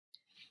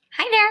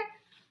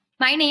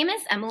My name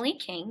is Emily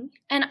King,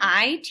 and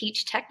I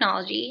teach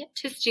technology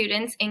to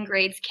students in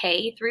grades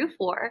K through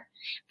 4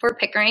 for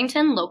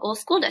Pickerington Local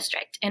School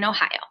District in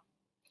Ohio.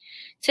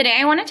 Today,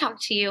 I want to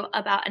talk to you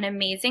about an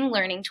amazing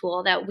learning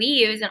tool that we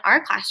use in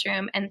our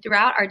classroom and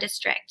throughout our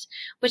district,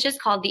 which is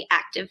called the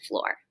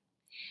ActiveFloor.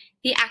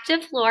 The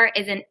ActiveFloor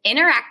is an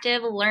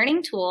interactive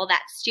learning tool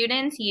that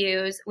students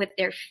use with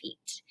their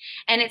feet.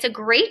 And it's a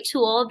great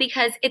tool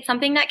because it's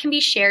something that can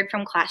be shared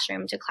from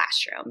classroom to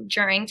classroom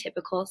during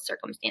typical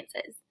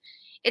circumstances.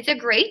 It's a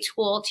great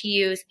tool to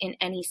use in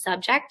any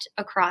subject,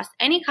 across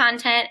any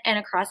content, and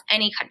across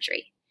any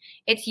country.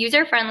 It's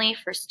user-friendly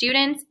for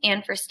students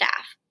and for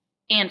staff,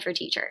 and for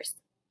teachers.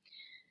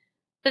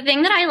 The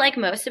thing that I like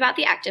most about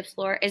the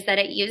ActiveFloor is that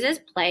it uses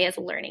play as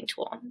a learning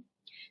tool.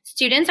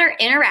 Students are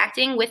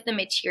interacting with the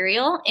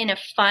material in a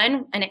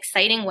fun and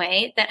exciting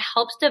way that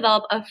helps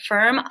develop a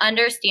firm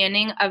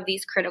understanding of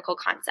these critical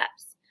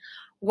concepts.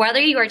 Whether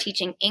you are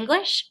teaching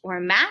English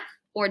or math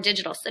or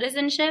digital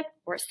citizenship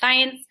or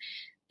science,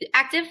 the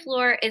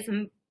ActiveFloor is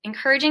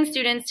encouraging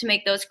students to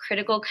make those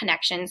critical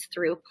connections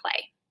through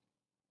play.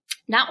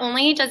 Not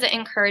only does it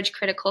encourage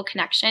critical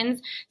connections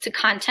to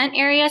content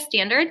area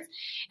standards,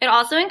 it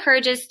also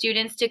encourages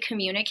students to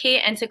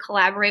communicate and to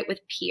collaborate with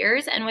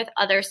peers and with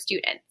other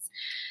students.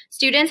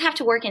 Students have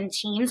to work in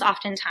teams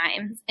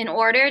oftentimes in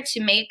order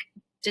to make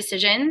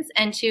decisions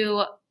and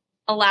to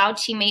allow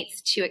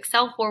teammates to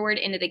excel forward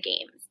into the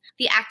games.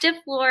 The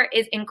ActiveFloor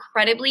is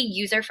incredibly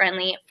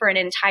user-friendly for an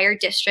entire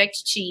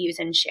district to use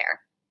and share.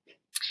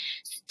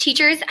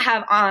 Teachers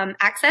have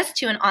access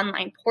to an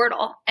online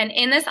portal, and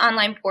in this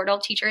online portal,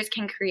 teachers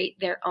can create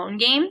their own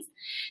games.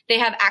 They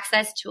have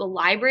access to a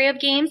library of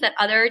games that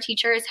other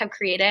teachers have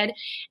created,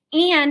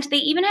 and they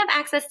even have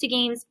access to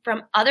games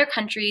from other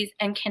countries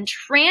and can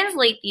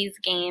translate these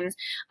games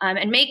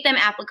and make them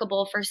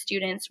applicable for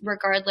students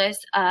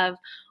regardless of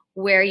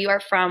where you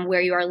are from,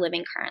 where you are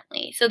living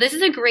currently. So this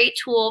is a great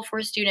tool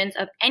for students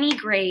of any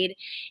grade,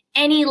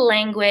 any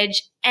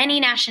language,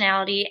 any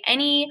nationality,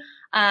 any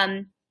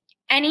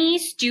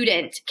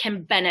student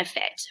can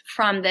benefit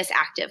from this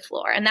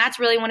ActiveFloor, and that's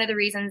really one of the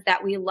reasons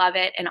that we love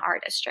it in our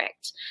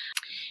district.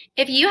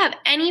 If you have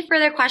any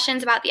further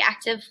questions about the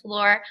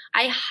ActiveFloor,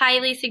 I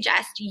highly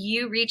suggest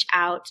you reach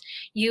out,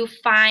 you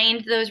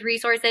find those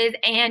resources,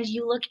 and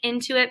you look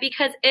into it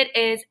because it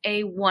is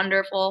a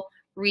wonderful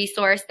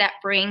resource that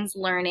brings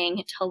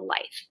learning to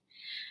life.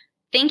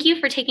 Thank you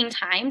for taking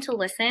time to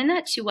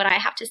listen to what I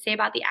have to say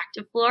about the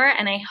ActiveFloor,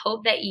 and I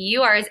hope that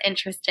you are as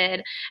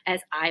interested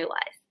as I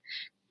was.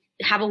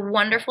 Have a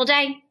wonderful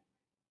day.